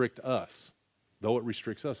restrict us. Though it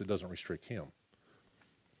restricts us, it doesn't restrict him.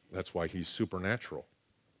 That's why he's supernatural.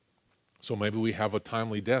 So maybe we have a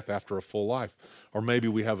timely death after a full life, or maybe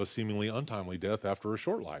we have a seemingly untimely death after a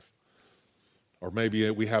short life. Or maybe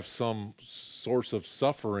we have some source of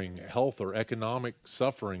suffering, health or economic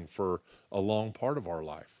suffering for a long part of our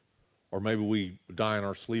life. Or maybe we die in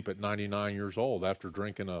our sleep at 99 years old after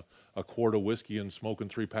drinking a quart of whiskey and smoking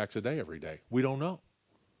 3 packs a day every day. We don't know.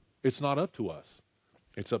 It's not up to us.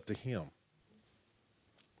 It's up to him.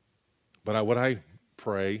 But what I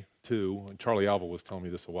pray too, and Charlie Alva was telling me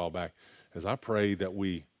this a while back, is I pray that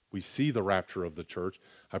we see the rapture of the church.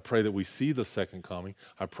 I pray that we see the second coming.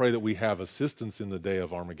 I pray that we have assistance in the day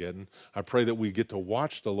of Armageddon. I pray that we get to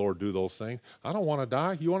watch the Lord do those things. I don't want to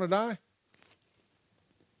die. You want to die?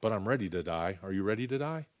 But I'm ready to die. Are you ready to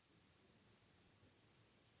die?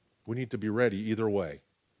 We need to be ready either way.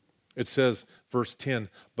 It says, verse 10,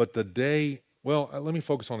 but the day, let me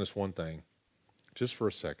focus on this one thing just for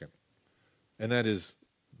a second. And that is,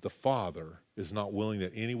 the Father is not willing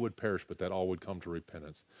that any would perish, but that all would come to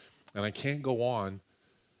repentance. And I can't go on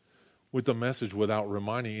with the message without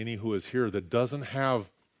reminding any who is here that doesn't have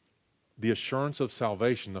the assurance of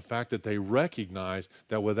salvation, the fact that they recognize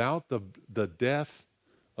that without the death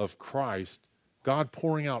of Christ, God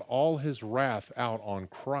pouring out all his wrath out on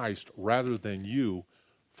Christ rather than you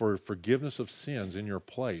for forgiveness of sins in your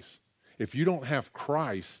place. If you don't have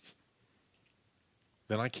Christ,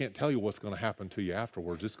 then I can't tell you what's going to happen to you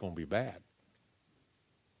afterwards. It's going to be bad.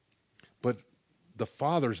 But the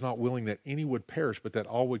Father's not willing that any would perish, but that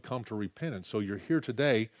all would come to repentance. So you're here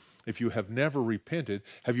today. If you have never repented,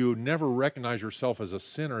 have you never recognized yourself as a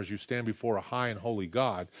sinner as you stand before a high and holy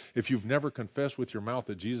God, if you've never confessed with your mouth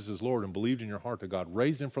that Jesus is Lord and believed in your heart that God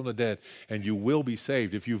raised him from the dead and you will be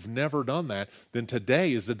saved, if you've never done that, then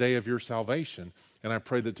today is the day of your salvation. And I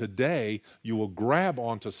pray that today you will grab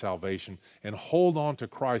onto salvation and hold on to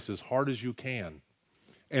Christ as hard as you can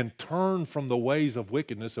and turn from the ways of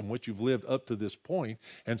wickedness in which you've lived up to this point,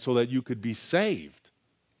 and so that you could be saved.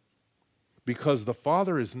 Because the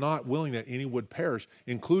Father is not willing that any would perish,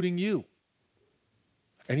 including you.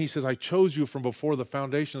 And he says, I chose you from before the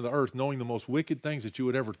foundation of the earth, knowing the most wicked things that you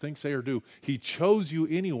would ever think, say, or do. He chose you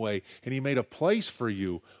anyway, and he made a place for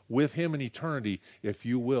you with him in eternity if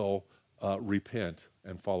you will repent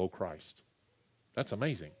and follow Christ. That's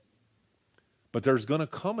amazing. But there's going to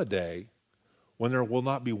come a day when there will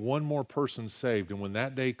not be one more person saved. And when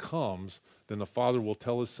that day comes, then the Father will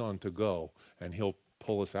tell his Son to go, and he'll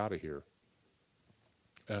pull us out of here.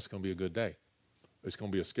 And that's going to be a good day. It's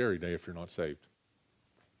going to be a scary day if you're not saved.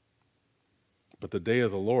 But the day of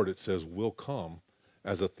the Lord, it says, will come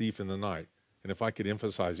as a thief in the night. And if I could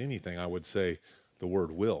emphasize anything, I would say the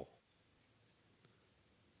word will.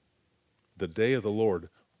 The day of the Lord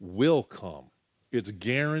will come. It's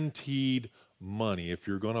guaranteed money. If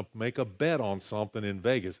you're going to make a bet on something in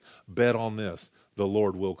Vegas, bet on this. The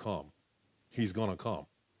Lord will come. He's going to come.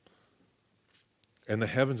 And the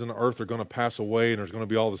heavens and the earth are going to pass away, and there's going to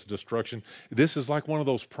be all this destruction. This is like one of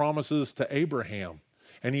those promises to Abraham.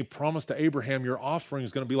 And he promised to Abraham, your offspring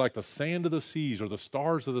is going to be like the sand of the seas or the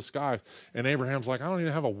stars of the sky. And Abraham's like, I don't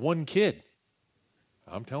even have one kid.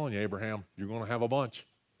 I'm telling you, Abraham, you're going to have a bunch.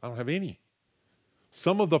 I don't have any.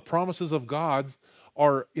 Some of the promises of God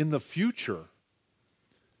are in the future.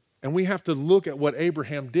 And we have to look at what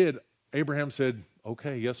Abraham did. Abraham said,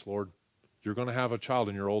 okay, yes, Lord, you're going to have a child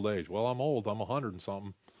in your old age. Well, I'm old. I'm 100 and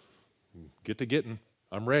something. Get to getting.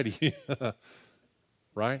 I'm ready.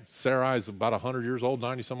 Right? Sarai is about 100 years old,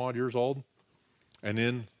 90 some odd years old. And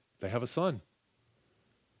then they have a son.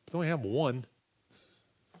 But they only have one.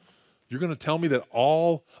 You're going to tell me that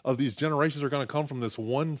all of these generations are going to come from this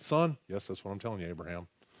one son? Yes, that's what I'm telling you, Abraham.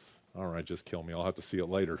 All right, just kill me. I'll have to see it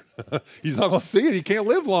later. He's not going to see it. He can't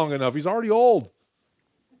live long enough. He's already old.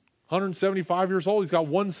 175 years old. He's got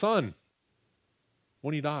one son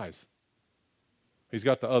when he dies. He's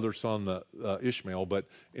got the other son, Ishmael, but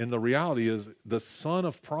in the reality is the son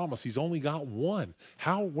of promise, he's only got one.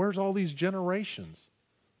 Where's all these generations?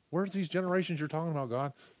 Where's these generations you're talking about,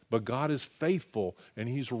 God? But God is faithful, and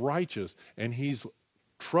he's righteous, and he's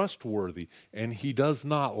trustworthy, and he does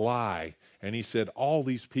not lie. And he said, all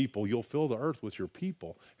these people, you'll fill the earth with your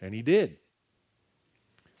people. And he did.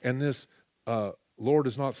 And this Lord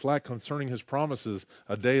is not slack concerning his promises.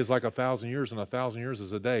 A day is like 1,000 years, and 1,000 years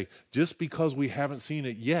is a day. Just because we haven't seen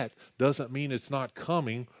it yet doesn't mean it's not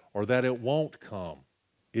coming or that it won't come.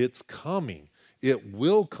 It's coming. It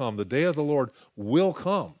will come. The day of the Lord will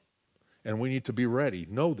come. And we need to be ready.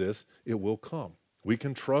 Know this, it will come. We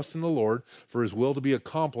can trust in the Lord for his will to be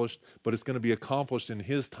accomplished, but it's going to be accomplished in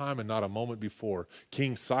his time and not a moment before.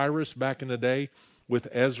 King Cyrus back in the day with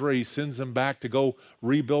Ezra, he sends him back to go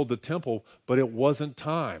rebuild the temple, but it wasn't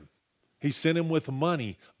time. He sent him with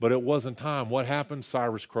money, but it wasn't time. What happened?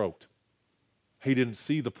 Cyrus croaked. He didn't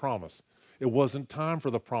see the promise. It wasn't time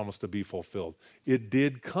for the promise to be fulfilled. It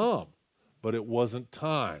did come, but it wasn't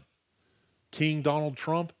time. King Donald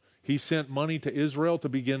Trump, he sent money to Israel to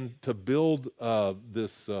begin to build the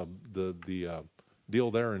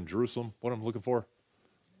deal there in Jerusalem. What I'm looking for?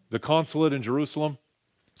 The consulate in Jerusalem,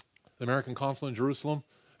 the American consulate in Jerusalem.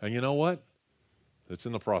 And you know what? It's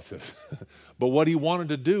in the process. But what he wanted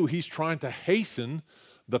to do, he's trying to hasten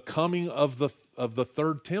the coming of the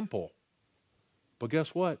third temple. But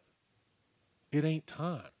guess what? It ain't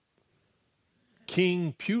time.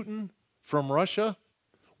 King Putin from Russia,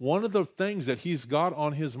 one of the things that he's got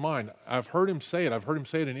on his mind, I've heard him say it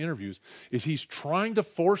in interviews, is he's trying to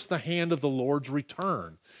force the hand of the Lord's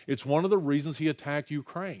return. It's one of the reasons he attacked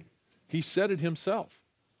Ukraine. He said it himself.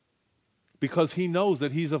 Because he knows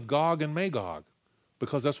that he's of Gog and Magog.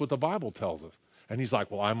 Because that's what the Bible tells us. And he's like,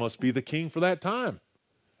 well, I must be the king for that time.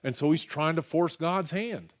 And so he's trying to force God's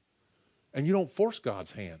hand. And you don't force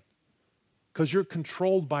God's hand. Because you're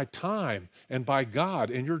controlled by time and by God,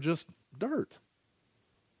 and you're just dirt.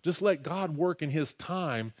 Just let God work in his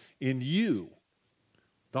time in you.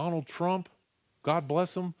 Donald Trump, God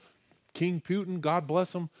bless him. King Putin, God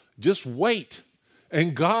bless him. Just wait.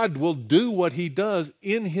 And God will do what he does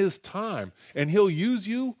in his time. And he'll use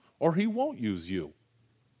you or he won't use you.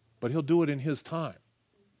 But he'll do it in his time.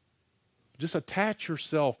 Just attach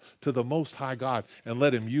yourself to the Most High God and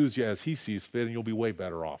let him use you as he sees fit, and you'll be way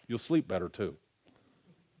better off. You'll sleep better too.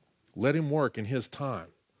 Let him work in his time.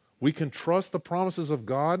 We can trust the promises of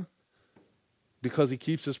God because he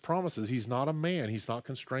keeps his promises. He's not a man. He's not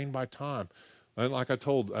constrained by time. And like I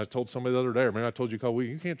told somebody the other day, or maybe I told you a couple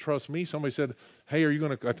weeks, you can't trust me. Somebody said, hey, are you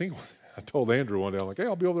going to, I think I told Andrew one day, I'm like, hey,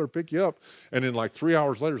 I'll be over there to pick you up. And then like 3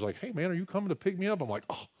 hours later, it's like, hey, man, are you coming to pick me up? I'm like,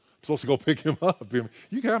 oh, I'm supposed to go pick him up.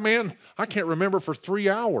 You got, man, I can't remember for 3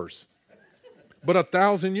 hours. But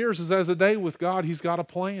 1,000 years is as a day with God. He's got a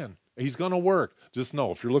plan. He's going to work. Just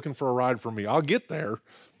know, if you're looking for a ride from me, I'll get there,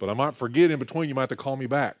 but I might forget in between. You might have to call me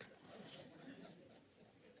back.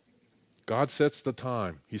 God sets the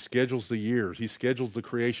time. He schedules the years. He schedules the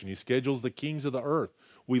creation. He schedules the kings of the earth.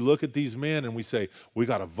 We look at these men and we say, we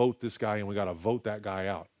got to vote this guy and we got to vote that guy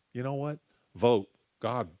out. You know what? Vote.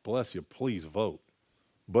 God bless you. Please vote.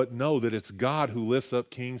 But know that it's God who lifts up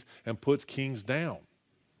kings and puts kings down.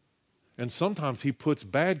 And sometimes he puts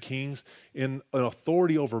bad kings in an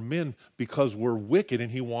authority over men because we're wicked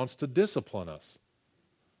and he wants to discipline us.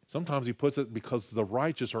 Sometimes he puts it because the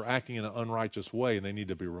righteous are acting in an unrighteous way and they need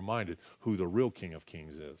to be reminded who the real King of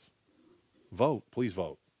Kings is. Vote. Please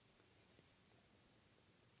vote.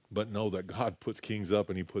 But know that God puts kings up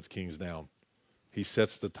and he puts kings down. He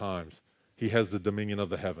sets the times. He has the dominion of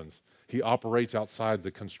the heavens. He operates outside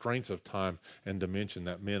the constraints of time and dimension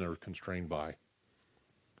that men are constrained by.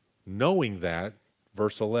 Knowing that,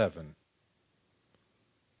 verse 11,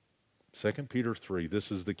 2 Peter 3,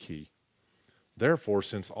 this is the key. Therefore,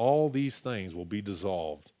 since all these things will be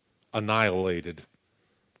dissolved, annihilated,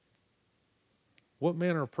 what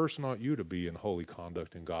manner of person ought you to be in holy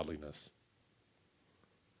conduct and godliness,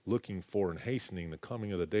 looking for and hastening the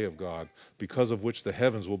coming of the day of God, because of which the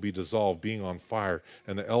heavens will be dissolved, being on fire,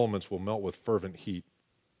 and the elements will melt with fervent heat.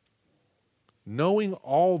 Knowing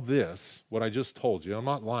all this, what I just told you, I'm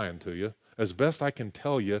not lying to you, as best I can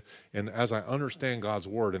tell you, and as I understand God's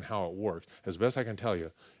word and how it works, as best I can tell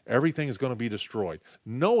you, everything is going to be destroyed.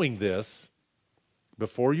 Knowing this,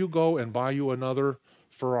 Before you go and buy you another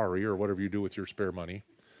Ferrari or whatever you do with your spare money,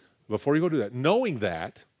 before you go do that, knowing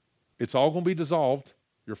that it's all going to be dissolved,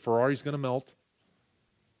 your Ferrari's going to melt,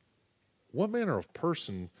 what manner of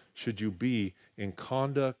person should you be in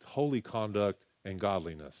conduct, holy conduct, and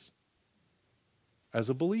godliness? As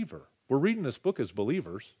a believer. We're reading this book as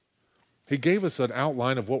believers. He gave us an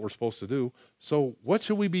outline of what we're supposed to do. So what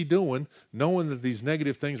should we be doing knowing that these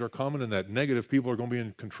negative things are coming and that negative people are going to be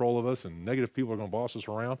in control of us and negative people are going to boss us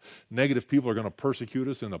around? Negative people are going to persecute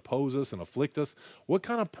us and oppose us and afflict us. What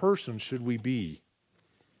kind of person should we be?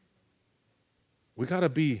 We got to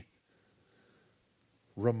be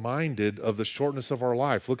reminded of the shortness of our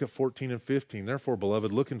life. Look at 14 and 15. Therefore,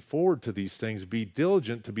 beloved, looking forward to these things, be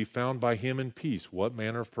diligent to be found by him in peace. What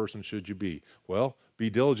manner of person should you be? Well, be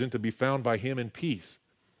diligent to be found by him in peace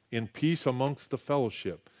amongst the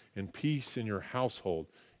fellowship, in peace in your household,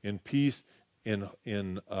 in peace in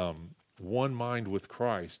one mind with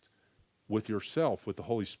Christ, with yourself, with the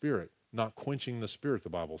Holy Spirit, not quenching the Spirit, the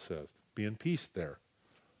Bible says. Be in peace there.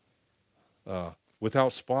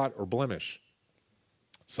 Without spot or blemish.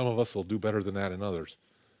 Some of us will do better than that than others.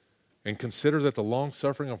 And consider that the long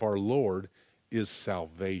suffering of our Lord is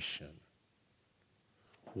salvation.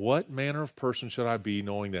 What manner of person should I be,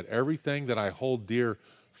 knowing that everything that I hold dear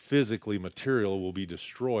physically, material, will be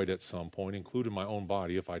destroyed at some point, including my own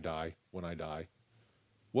body if I die, when I die?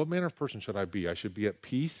 What manner of person should I be? I should be at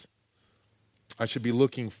peace. I should be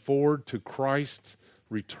looking forward to Christ's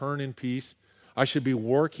return in peace. I should be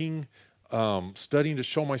working, studying to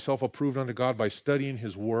show myself approved unto God by studying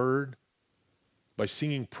his word, by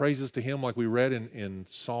singing praises to him like we read in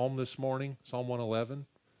Psalm this morning, Psalm 111.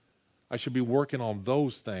 I should be working on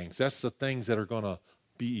those things. That's the things that are going to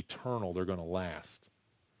be eternal. They're going to last.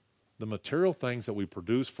 The material things that we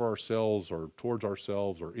produce for ourselves or towards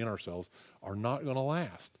ourselves or in ourselves are not going to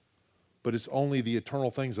last. But it's only the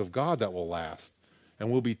eternal things of God that will last. And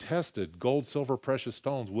will be tested, gold, silver, precious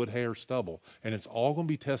stones, wood, hay, or stubble. And it's all going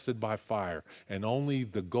to be tested by fire. And only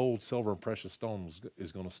the gold, silver, and precious stones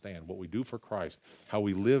is going to stand. What we do for Christ, how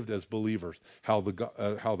we lived as believers, how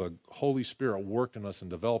the Holy Spirit worked in us and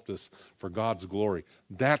developed us for God's glory.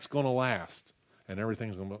 That's going to last. And everything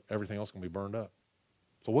else is going to be burned up.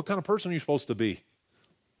 So what kind of person are you supposed to be?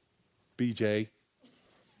 BJ.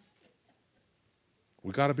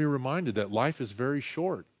 We got to be reminded that life is very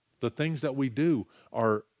short. The things that we do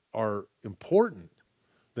are important.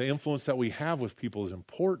 The influence that we have with people is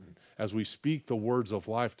important as we speak the words of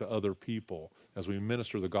life to other people, as we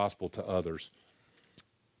minister the gospel to others.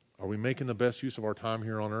 Are we making the best use of our time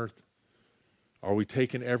here on earth? Are we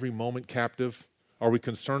taking every moment captive? Are we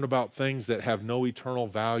concerned about things that have no eternal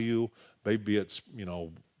value? Maybe it's,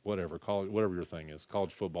 whatever, college, whatever your thing is,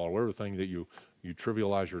 college football, or whatever thing that you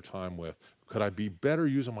trivialize your time with. Could I be better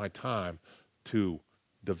using my time to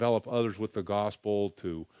develop others with the gospel,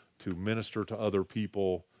 to minister to other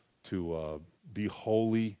people, to be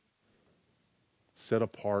holy, set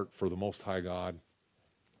apart for the Most High God?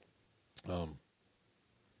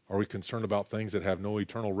 Are we concerned about things that have no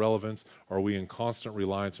eternal relevance? Are we in constant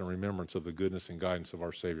reliance and remembrance of the goodness and guidance of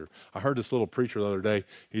our Savior? I heard this little preacher the other day.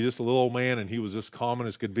 He's just a little old man, and he was just common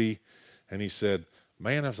as could be. And he said,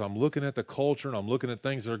 man, as I'm looking at the culture and I'm looking at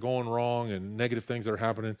things that are going wrong and negative things that are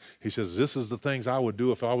happening, he says, this is the things I would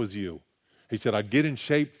do if I was you. He said, I'd get in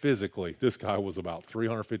shape physically. This guy was about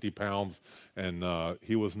 350 pounds, and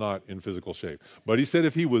he was not in physical shape. But he said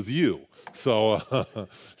if he was you. So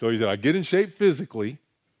he said, I'd get in shape physically.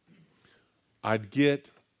 I'd get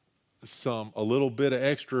a little bit of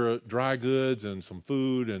extra dry goods and some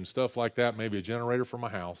food and stuff like that, maybe a generator for my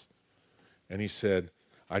house. And he said,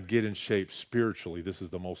 I'd get in shape spiritually. This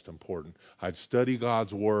is the most important. I'd study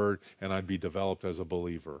God's word, and I'd be developed as a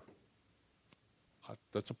believer.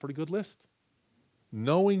 That's a pretty good list.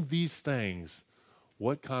 Knowing these things,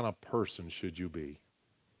 what kind of person should you be?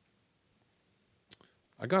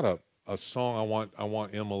 I got a song I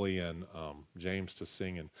want Emily and James to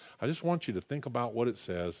sing, and I just want you to think about what it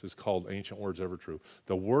says. It's called Ancient Words Ever True.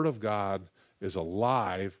 The Word of God is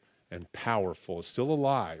alive and powerful. It's still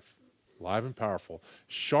alive and powerful,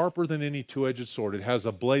 sharper than any two-edged sword. It has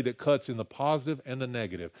a blade that cuts in the positive and the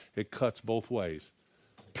negative. It cuts both ways,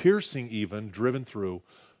 piercing even, driven through,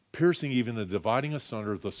 piercing even the dividing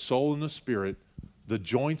asunder of the soul and the spirit, the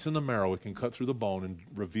joints and the marrow. It can cut through the bone and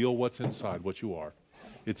reveal what's inside, what you are.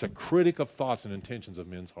 It's a critic of thoughts and intentions of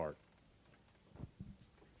men's heart.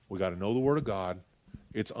 We got to know the Word of God.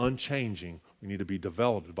 It's unchanging. We need to be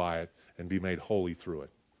developed by it and be made holy through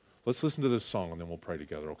it. Let's listen to this song, and then we'll pray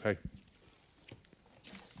together, okay?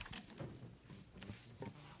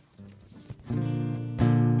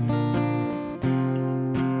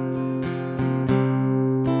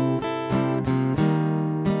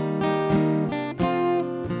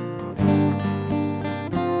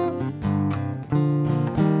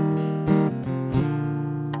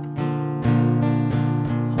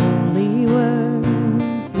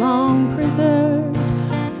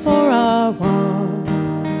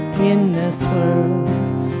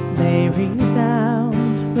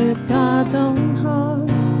 God's own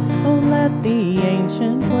heart. Oh, let the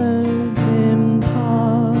ancient words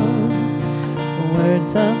impart.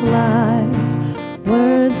 Words of life,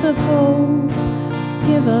 words of hope.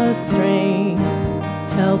 Give us strength,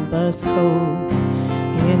 help us cope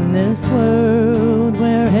in this world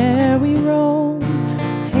where'er we roam.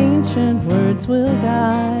 Ancient words will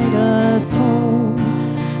guide us home.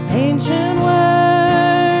 Ancient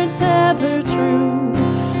words ever true,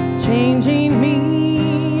 changing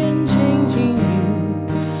me and changing you.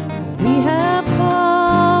 We have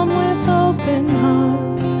come with open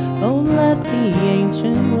hearts. Oh, let the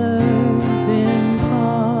ancient words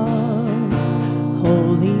impart.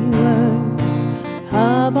 Holy words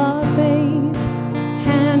of our faith,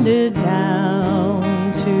 handed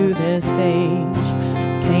down to this age,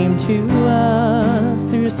 came to us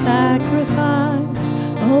through sacrifice.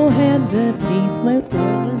 Oh, head that feet,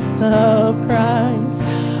 words of Christ.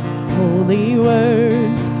 Holy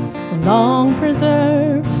words, long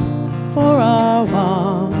preserved for our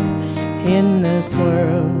walk in this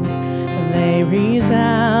world. They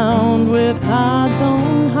resound with God's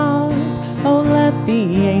own heart. Oh, let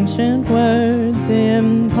the ancient words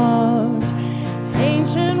impart.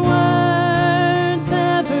 Ancient words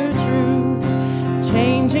ever true,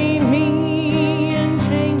 changing me and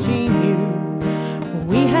changing you.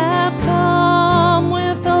 We have come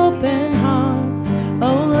with open hearts.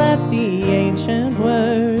 Oh, let the ancient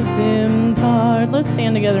words impart. Let's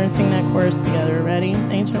stand together and sing that chorus together. Ready?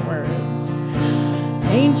 Ancient words.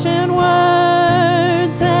 Ancient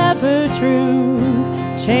words ever true,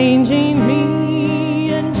 changing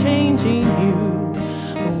me and changing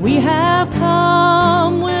you. We have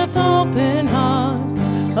come with open hearts.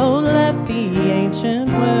 Oh, let the ancient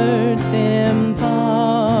words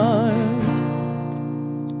impart.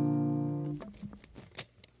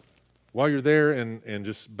 While you're there, and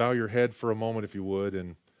just bow your head for a moment if you would,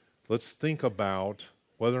 and let's think about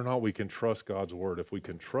whether or not we can trust God's word. If we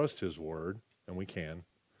can trust his word, and we can,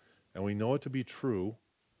 and we know it to be true,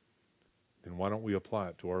 then why don't we apply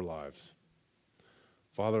it to our lives?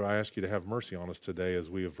 Father, I ask you to have mercy on us today as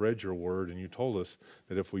we have read your word, and you told us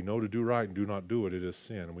that if we know to do right and do not do it, it is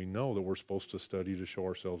sin. And we know that we're supposed to study to show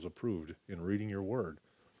ourselves approved in reading your word.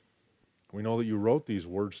 We know that you wrote these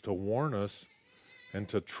words to warn us and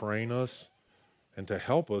to train us and to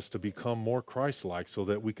help us to become more Christ-like so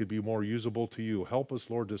that we could be more usable to you. Help us,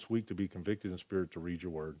 Lord, this week to be convicted in spirit to read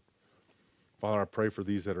your word. Father, I pray for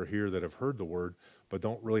these that are here that have heard the word but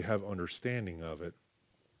don't really have understanding of it.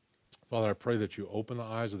 Father, I pray that you open the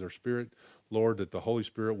eyes of their spirit, Lord, that the Holy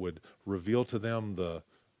Spirit would reveal to them the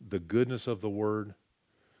goodness of the word,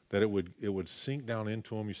 that it would sink down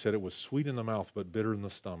into them. You said it was sweet in the mouth but bitter in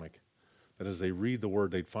the stomach. That as they read the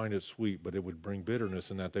word, they'd find it sweet, but it would bring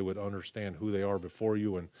bitterness, and that they would understand who they are before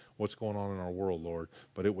you and what's going on in our world, Lord.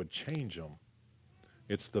 But it would change them.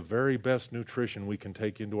 It's the very best nutrition we can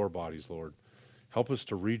take into our bodies, Lord. Help us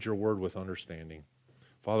to read your word with understanding.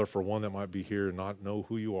 Father, for one that might be here and not know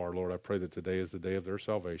who you are, Lord, I pray that today is the day of their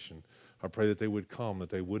salvation. I pray that they would come, that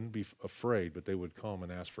they wouldn't be afraid, but they would come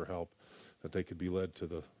and ask for help, that they could be led to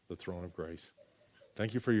the throne of grace.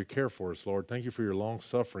 Thank you for your care for us, Lord. Thank you for your long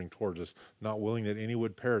suffering towards us, not willing that any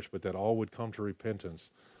would perish, but that all would come to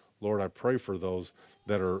repentance. Lord, I pray for those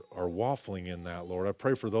that are waffling in that, Lord. I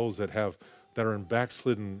pray for those that are in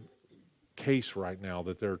backslidden case right now,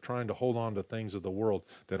 that they're trying to hold on to things of the world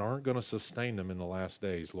that aren't going to sustain them in the last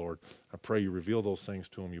days, Lord. I pray you reveal those things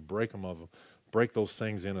to them. You break those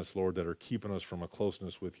things in us, Lord, that are keeping us from a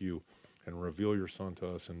closeness with you, and reveal your Son to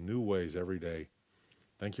us in new ways every day.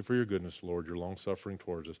 Thank you for your goodness, Lord, your long suffering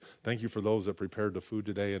towards us. Thank you for those that prepared the food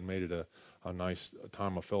today and made it a nice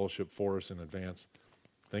time of fellowship for us in advance.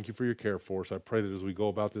 Thank you for your care for us. I pray that as we go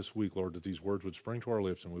about this week, Lord, that these words would spring to our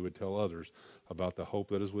lips and we would tell others about the hope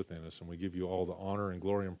that is within us. And we give you all the honor and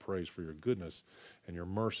glory and praise for your goodness and your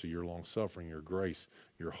mercy, your long suffering, your grace,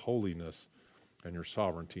 your holiness, and your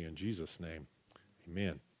sovereignty. In Jesus' name,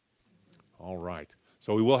 amen. All right.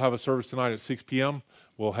 So we will have a service tonight at 6 p.m.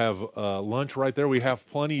 We'll have lunch right there. We have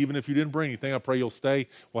plenty. Even if you didn't bring anything, I pray you'll stay.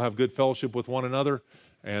 We'll have good fellowship with one another.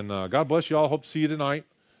 And God bless you all. Hope to see you tonight.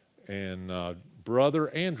 And Brother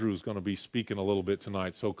Andrew's going to be speaking a little bit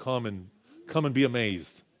tonight. So come and be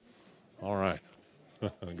amazed. All right.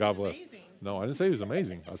 God bless. Amazing. No, I didn't say he was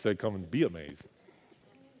amazing. I said come and be amazed.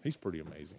 He's pretty amazing.